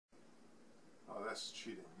that's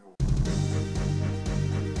cheating. No.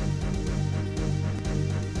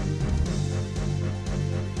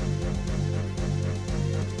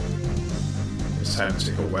 It's time to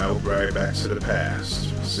take a wild ride back to the past.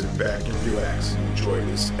 Sit back and relax and enjoy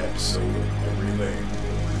this episode of Relay.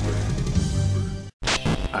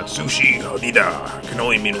 Atsushi Onita can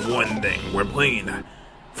only mean one thing. We're playing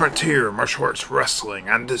Frontier Martial Arts Wrestling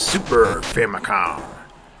on the Super Famicom.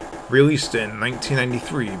 Released in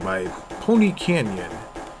 1993 by Pony Canyon.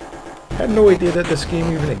 Had no idea that this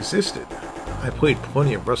game even existed. I played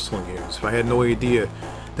plenty of wrestling games, but I had no idea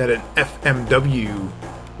that an FMW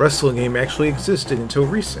wrestling game actually existed until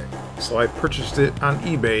recent. So I purchased it on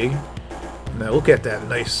eBay. Now look at that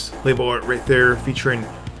nice label art right there featuring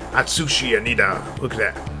Atsushi Onita. Look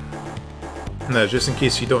at that. Now, just in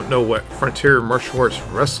case you don't know what Frontier Martial Arts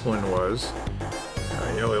Wrestling was,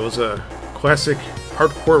 it was a classic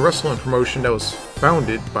hardcore wrestling promotion that was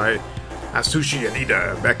founded by Atsushi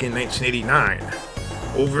Onita back in 1989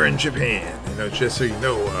 over in Japan. Just so you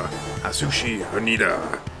know, Atsushi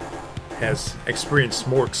Onita has experienced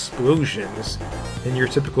more explosions than your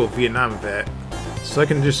typical Vietnam vet, so I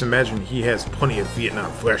can just imagine he has plenty of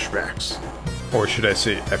Vietnam flashbacks. Or should I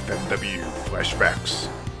say FMW flashbacks.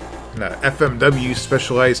 Now, FMW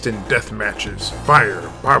specialized in death matches, fire,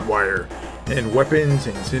 barbed wire, and weapons,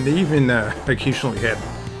 and they even occasionally had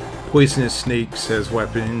poisonous snakes as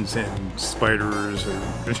weapons, and spiders, or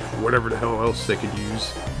whatever the hell else they could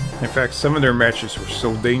use. In fact, some of their matches were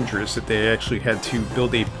so dangerous that they actually had to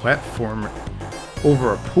build a platform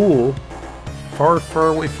over a pool far, far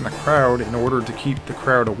away from the crowd in order to keep the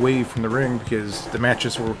crowd away from the ring, because the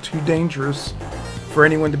matches were too dangerous for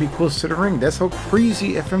anyone to be close to the ring. That's how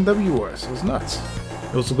crazy FMW was. It was nuts.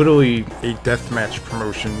 It was literally a deathmatch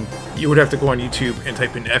promotion. You would have to go on YouTube and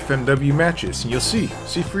type in FMW matches, and you'll see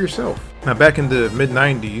for yourself. Now, back in the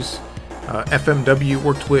mid-90s, FMW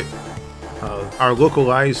worked with our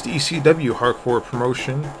localized ECW hardcore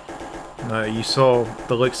promotion. You saw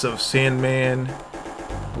the likes of Sandman,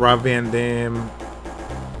 Rob Van Dam,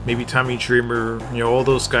 maybe Tommy Dreamer, all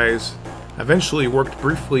those guys eventually worked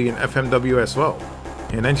briefly in FMW as well.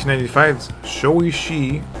 In 1995's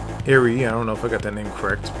Shoichi Eri, I don't know if I got that name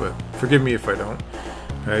correct, but forgive me if I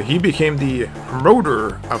don't. He became the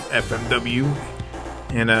promoter of FMW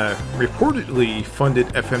and reportedly funded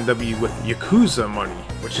FMW with Yakuza money,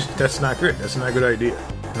 that's not good. That's not a good idea.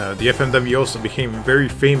 The FMW also became very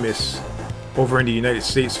famous over in the United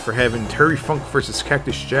States for having Terry Funk versus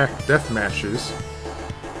Cactus Jack death matches.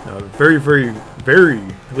 Very, very, very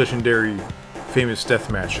legendary, famous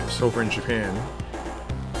death matches over in Japan.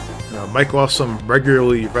 Mike Awesome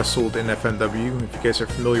regularly wrestled in FMW. If you guys are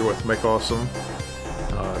familiar with Mike Awesome,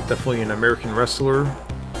 definitely an American wrestler,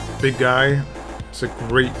 big guy. He's a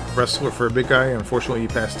great wrestler for a big guy. Unfortunately, he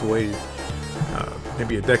passed away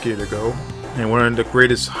maybe a decade ago. And one of the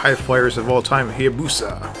greatest high flyers of all time,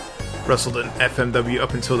 Hayabusa, wrestled in FMW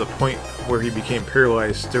up until the point where he became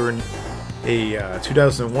paralyzed during a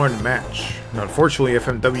 2001 match. Now, unfortunately,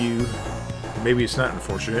 FMW, maybe it's not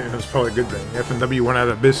unfortunate, it was probably a good thing. FMW went out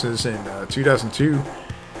of business in 2002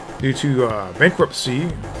 due to bankruptcy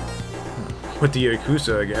with the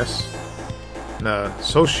Yakuza, I guess. And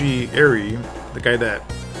Soshi Eri, the guy that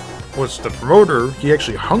was the promoter, he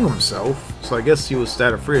actually hung himself, so I guess he was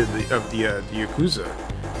that afraid of the Yakuza.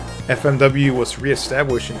 FMW was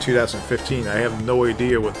re-established in 2015. I have no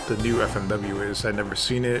idea what the new FMW is. I've never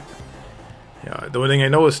seen it. The only thing I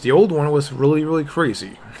know is the old one was really, really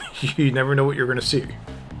crazy. You never know what you're going to see.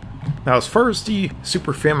 Now, as far as the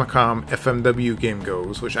Super Famicom FMW game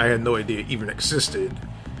goes, which I had no idea even existed,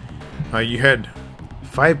 you had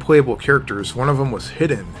 5 playable characters. One of them was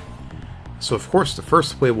hidden. So, of course, the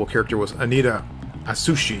first playable character was Onita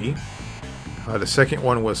Atsushi. The second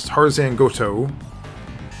one was Tarzan Goto.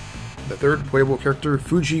 The third playable character,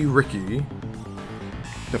 Fuji Riki.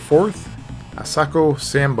 The fourth, Asako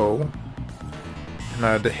Sambo.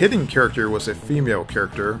 The hidden character was a female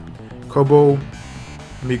character, Kobo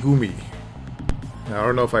Megumi. Now, I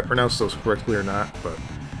don't know if I pronounced those correctly or not, but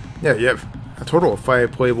yeah, you have a total of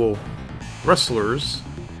 5 playable wrestlers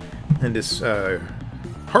in this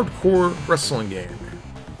hardcore wrestling game.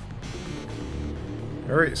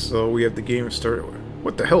 Alright, so we have the game started.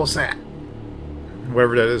 What the hell is that?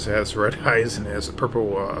 Whatever that is, it has red eyes and it has a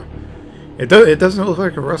purple, it doesn't look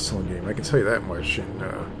like a wrestling game, I can tell you that much. And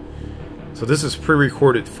so this is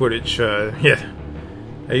pre-recorded footage. Yeah,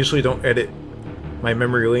 I usually don't edit my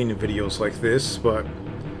memory lane videos like this, but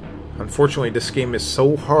unfortunately this game is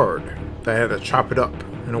so hard that I had to chop it up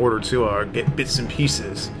in order to get bits and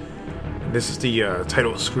pieces. And this is the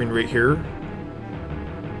title screen right here.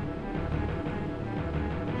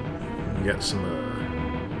 We got some,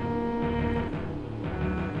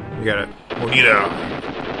 we got a Onita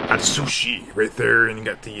Atsushi right there, and you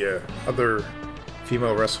got the other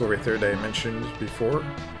female wrestler right there that I mentioned before.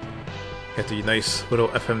 Got the nice little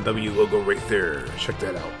FMW logo right there. Check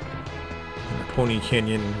that out. And the Pony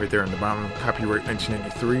Canyon right there on the bottom. Copyright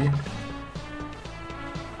 1993.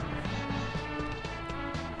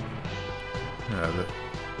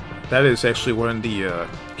 That is actually one of the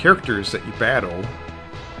characters that you battle.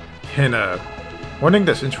 And one thing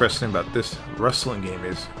that's interesting about this wrestling game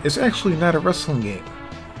is it's actually not a wrestling game.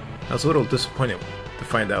 I was a little disappointed to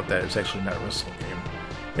find out that it's actually not a wrestling game.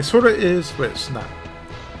 It sort of is, but it's not.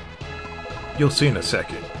 You'll see in a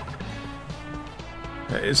second.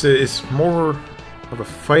 It's more of a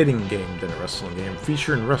fighting game than a wrestling game,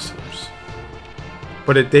 featuring wrestlers.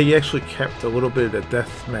 But they actually kept a little bit of the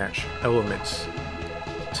deathmatch elements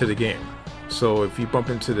to the game. So if you bump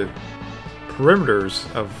into the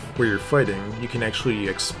perimeters of where you're fighting, you can actually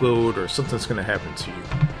explode or something's going to happen to you.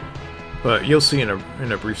 But you'll see in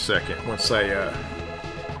a brief second once I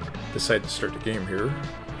decide to start the game here.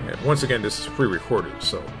 Yeah, once again, this is pre-recorded,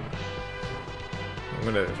 so I'm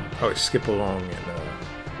going to probably skip along and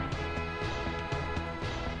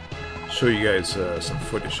show you guys some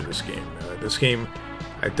footage of this game. This game,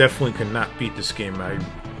 I definitely cannot beat this game. I'm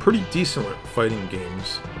pretty decent with fighting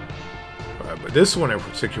games. But this one in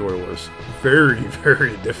particular was very,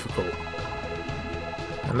 very difficult.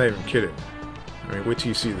 I'm not even kidding. I mean, wait till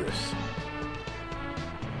you see this.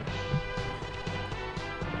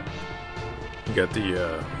 You got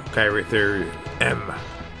the guy right there, M,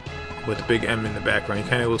 with the big M in the background. He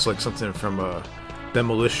kind of looks like something from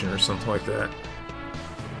Demolition or something like that.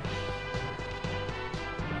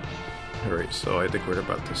 Alright, so I think we're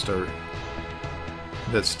about to start.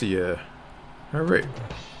 That's the, alright.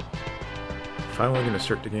 Finally gonna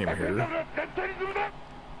start the game here.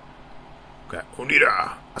 Got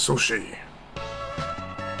Onita Atsushi.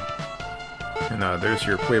 And there's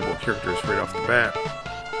your playable characters right off the bat.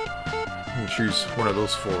 You can choose one of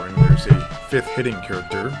those four, and there's a fifth hidden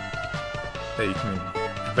character that you can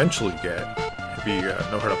eventually get if you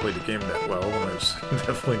know how to play the game that well. And it's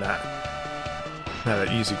definitely not an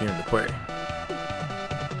easy game to play.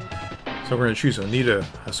 So we're going to choose Onita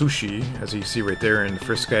Atsushi, as you see right there, and the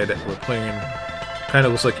first guy that we're playing kind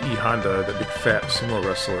of looks like E. Honda, the big fat sumo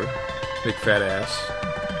wrestler. Big fat ass.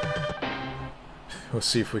 Let's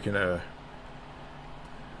see if we can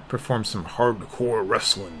perform some hardcore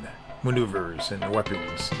wrestling maneuvers and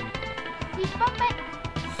weapons.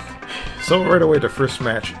 So right away, the first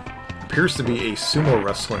match appears to be a sumo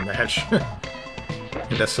wrestling match.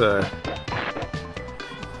 And that's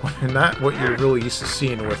not what you're really used to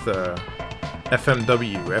seeing with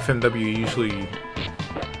FMW. FMW usually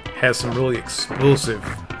has some really explosive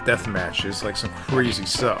death matches, like some crazy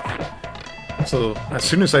stuff. So as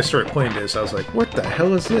soon as I started playing this, I was like, what the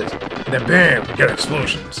hell is this? And then bam, we got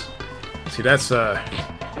explosions. See, that's that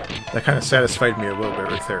kind of satisfied me a little bit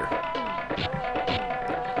right there.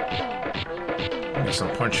 Got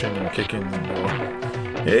some punching and kicking.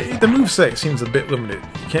 The moveset seems a bit limited.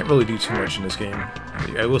 You can't really do too much in this game.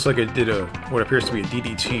 It looks like I did what appears to be a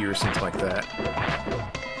DDT or something like that.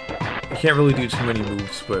 You can't really do too many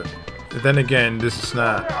moves, but then again, this is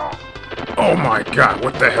not... Oh my god,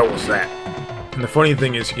 what the hell was that? And the funny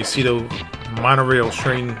thing is, you can see the monorail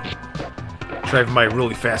train driving by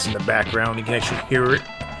really fast in the background. You can actually hear it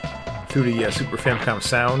through the Super Famicom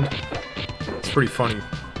sound. It's pretty funny.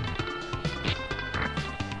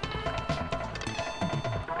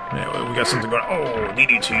 Yeah, we got something going on. Oh,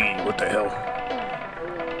 DDT, what the hell?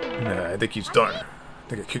 I think he's done. I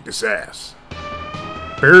think I kicked his ass.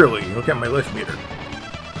 Barely. Look at my life meter.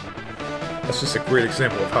 That's just a great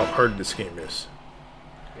example of how hard this game is.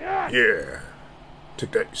 Yeah.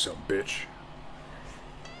 Take that, you son of a bitch.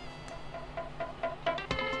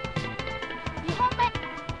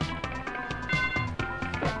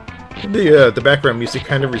 The background music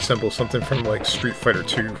kind of resembles something from like Street Fighter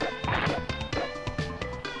 2.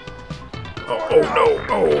 Oh no!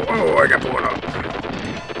 Oh, I got blown up.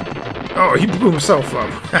 Oh, he blew himself up.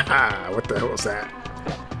 Haha, what the hell was that?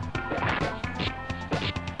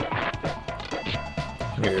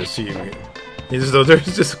 Yeah, see,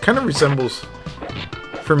 this kind of resembles,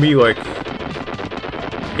 for me, like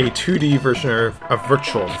a 2D version of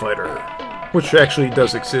Virtual Fighter, which actually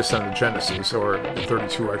does exist on the Genesis, or the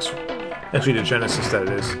 32X. Actually, the Genesis, that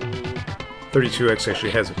is. 32X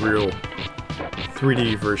actually has a real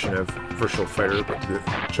 3D version of Virtual Fighter, but the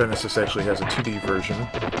Genesis actually has a 2D version.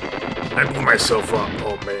 I blew myself up,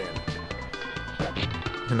 oh man.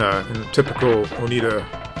 In typical Onita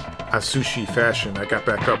Atsushi fashion, I got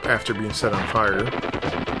back up after being set on fire.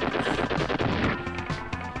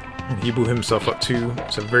 And he blew himself up too.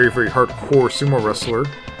 He's a very, very hardcore sumo wrestler.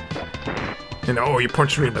 And oh, he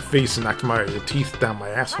punched me in the face and knocked my teeth down my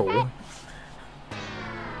asshole.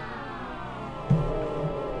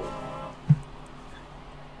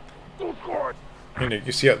 And you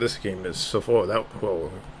can see how this game is so far. That,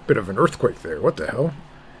 well, a bit of an earthquake there. What the hell?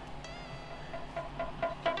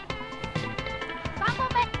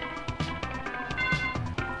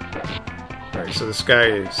 Alright, so this guy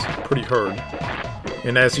is pretty hard.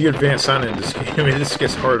 And as you advance on in this game, I mean, this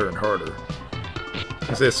gets harder and harder.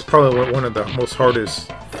 It's probably one of the most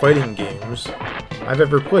hardest fighting games I've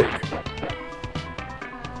ever played.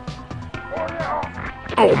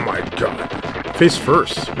 Oh my god. Face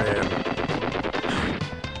first, man.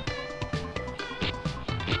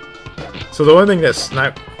 So the one thing that's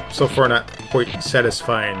not, so far, not quite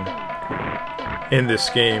satisfying in this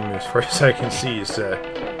game, as far as I can see, is that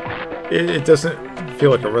it doesn't feel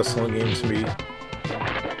like a wrestling game to me.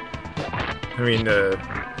 I mean,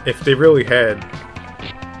 if they really had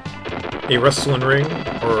a wrestling ring,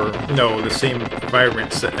 or, you know, the same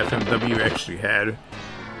environments that FMW actually had,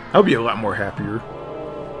 I'll be a lot more happier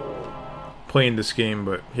playing this game.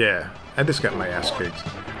 But yeah, I just got my ass kicked.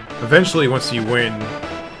 Eventually, once you win,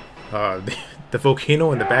 the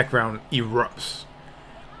volcano in the background erupts.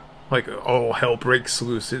 Like, all hell breaks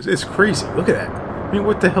loose. It's crazy. Look at that. I mean,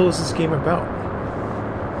 what the hell is this game about?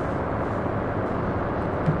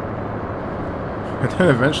 And then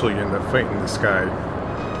eventually you end up fighting this guy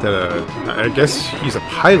that, I guess he's a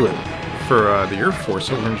pilot for the Air Force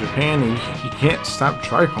over in Japan, and he can't stop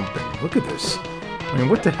tri-humping. Look at this. I mean,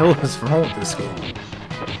 what the hell is wrong with this game?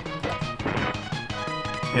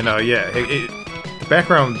 And yeah, the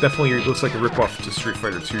background definitely looks like a ripoff to Street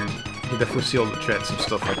Fighter 2. You can definitely see all the chats and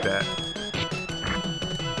stuff like that.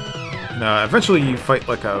 And eventually you fight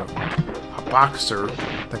like a boxer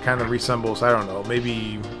that kind of resembles, I don't know,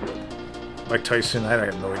 maybe Mike Tyson. I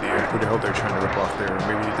have no idea who the hell they're trying to rip off there.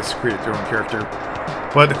 Maybe they just created their own character.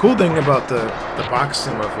 But the cool thing about the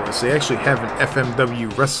boxing level is they actually have an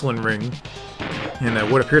FMW wrestling ring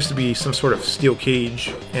and what appears to be some sort of steel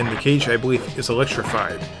cage, and the cage, I believe, is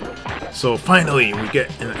electrified. So finally we get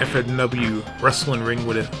an FMW wrestling ring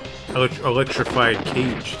with an electrified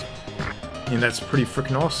cage, and that's pretty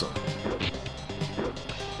freaking awesome.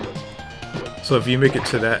 So if you make it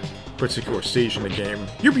to that particular stage in the game,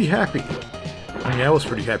 you'll be happy. I mean, I was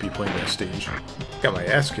pretty happy playing that stage. Got my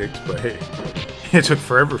ass kicked, but hey, it took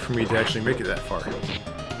forever for me to actually make it that far.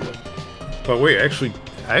 But wait, I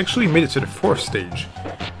actually made it to the 4th stage.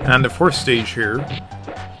 And on the 4th stage here,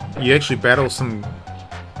 you actually battle some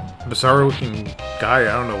bizarre looking guy.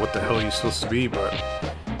 I don't know what the hell he's supposed to be, but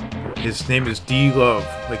his name is D-Love,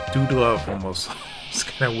 like Dude Love almost. It's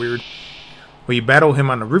kind of weird. Well, you battle him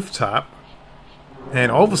on the rooftop,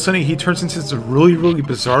 and all of a sudden he turns into this really, really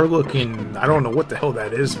bizarre looking, I don't know what the hell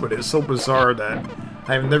that is, but it's so bizarre that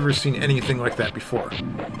I've never seen anything like that before.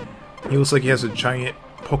 He looks like he has a giant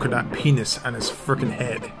polka dot penis on his frickin'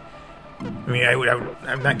 head. I mean,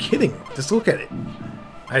 I'm not kidding. Just look at it.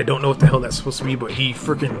 I don't know what the hell that's supposed to be, but he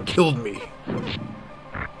frickin' killed me.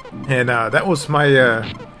 And that was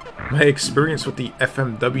my my experience with the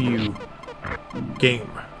FMW game.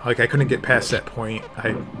 Like, I couldn't get past that point.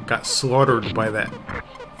 I got slaughtered by that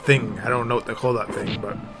thing. I don't know what to call that thing,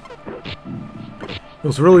 but it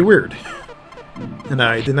was really weird. And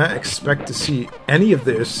I did not expect to see any of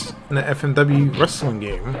this in an FMW wrestling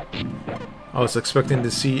game. I was expecting to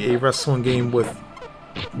see a wrestling game with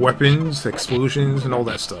weapons, explosions, and all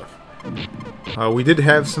that stuff. We did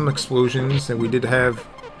have some explosions, and we did have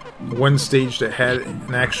one stage that had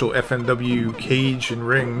an actual FMW cage and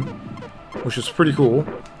ring, which was pretty cool.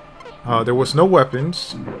 There was no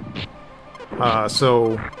weapons,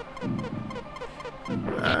 so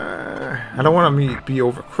I don't want to be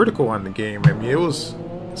overcritical on the game. I mean, it was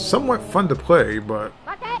somewhat fun to play, but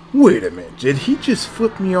wait a minute, did he just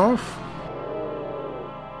flip me off?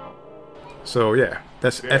 So yeah,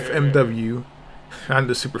 that's FMW on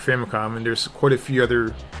the Super Famicom, and there's quite a few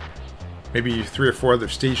other, maybe 3 or 4 other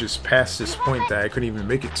stages past this point that I couldn't even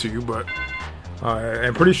make it to, but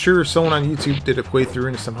I'm pretty sure someone on YouTube did a playthrough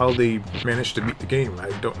and somehow they managed to beat the game. I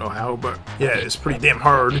don't know how, but yeah, it's pretty damn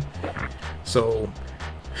hard. So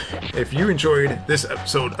if you enjoyed this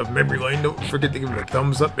episode of Memory Lane, don't forget to give it a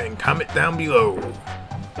thumbs up and comment down below.